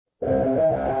Listen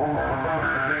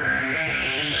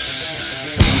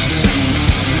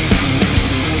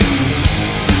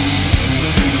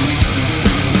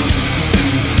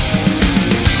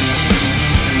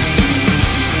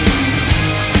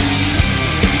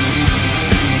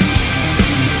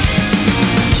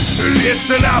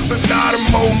up, there's not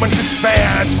a moment to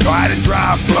spare. It's quite a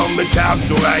drive from the top,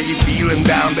 so how you feeling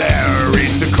down there?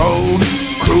 It's a cold,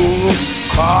 cruel,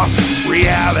 harsh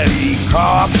reality.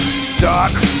 Caught,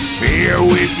 stuck here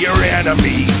with your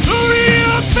enemies. The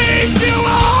real thing you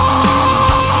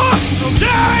are,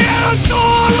 someday it's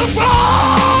all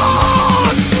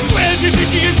apart. Where do you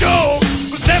think you can go?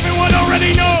 'Cause everyone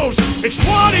already knows it's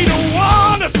 20 to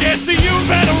 1. If you see you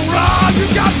better run. You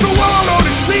got the world on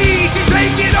its knees. You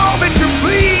take it all that you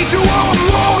please. You won't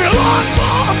roll your lot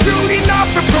more. Shooting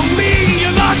nothing from me. You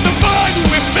like the burden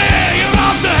we bear. You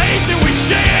love the hate that we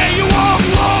share. You won't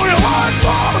roll your heart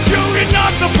more. Shooting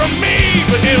nothing from me,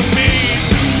 but hear me.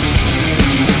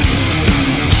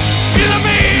 Hear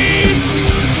me.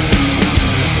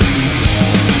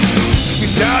 You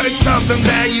started something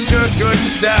that you just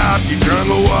couldn't stop. You turned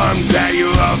the ones that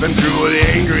you love into the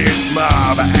angriest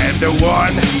mob. And the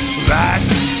one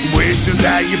last wish is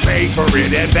that you paid for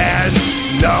it, and there's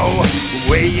no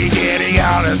way you're getting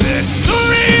out of this. The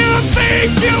real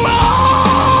thing you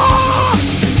are,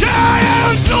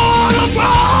 giants all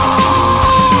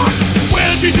apart. Where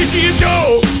did you think you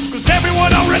go? 'Cause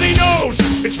everyone already knows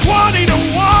it's 20 to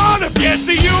 1. If you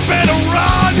see you better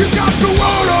run. You got the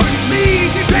world on its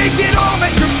knees. You take it all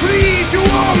that you please. You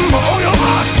want more, your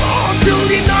heart more.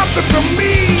 Shooting nothing from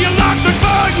me. You like the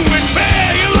burden we bear.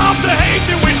 You love the hate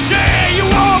that we share. You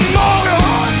want more, your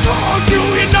heart more.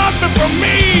 Shooting nothing from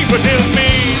me, but hear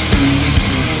me.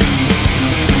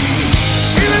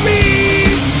 Hear me.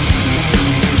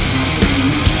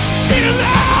 Hear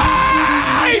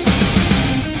life.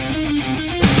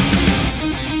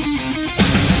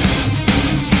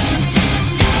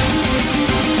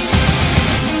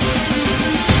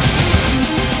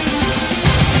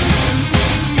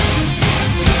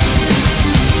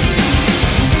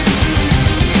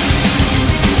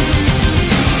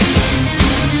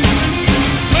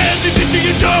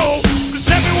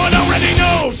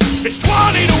 It's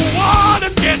 20 to 1.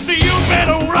 If you see you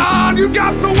better run. You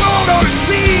got the world on its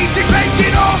knees. You take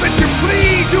it all that you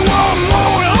please. You want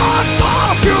more, your heart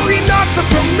more. Shooting nothing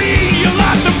from me. You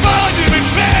like the burden we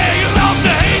bear. You love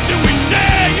the hate that we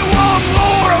share. You want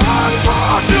more, your heart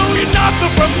more. Shooting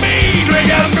nothing from me. You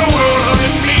got the world on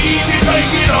its knees. You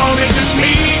take it all that you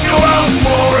please. You want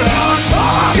more, your heart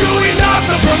more. Shooting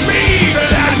nothing from me. But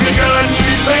that's the gun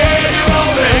you bear. You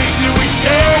love the hate that we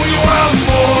share. You want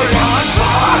more, your heart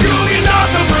more. Shooting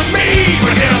nothing from me.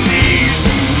 But hear me.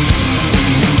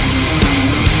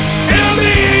 Hear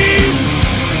me.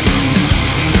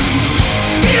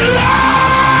 Hear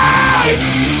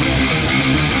life.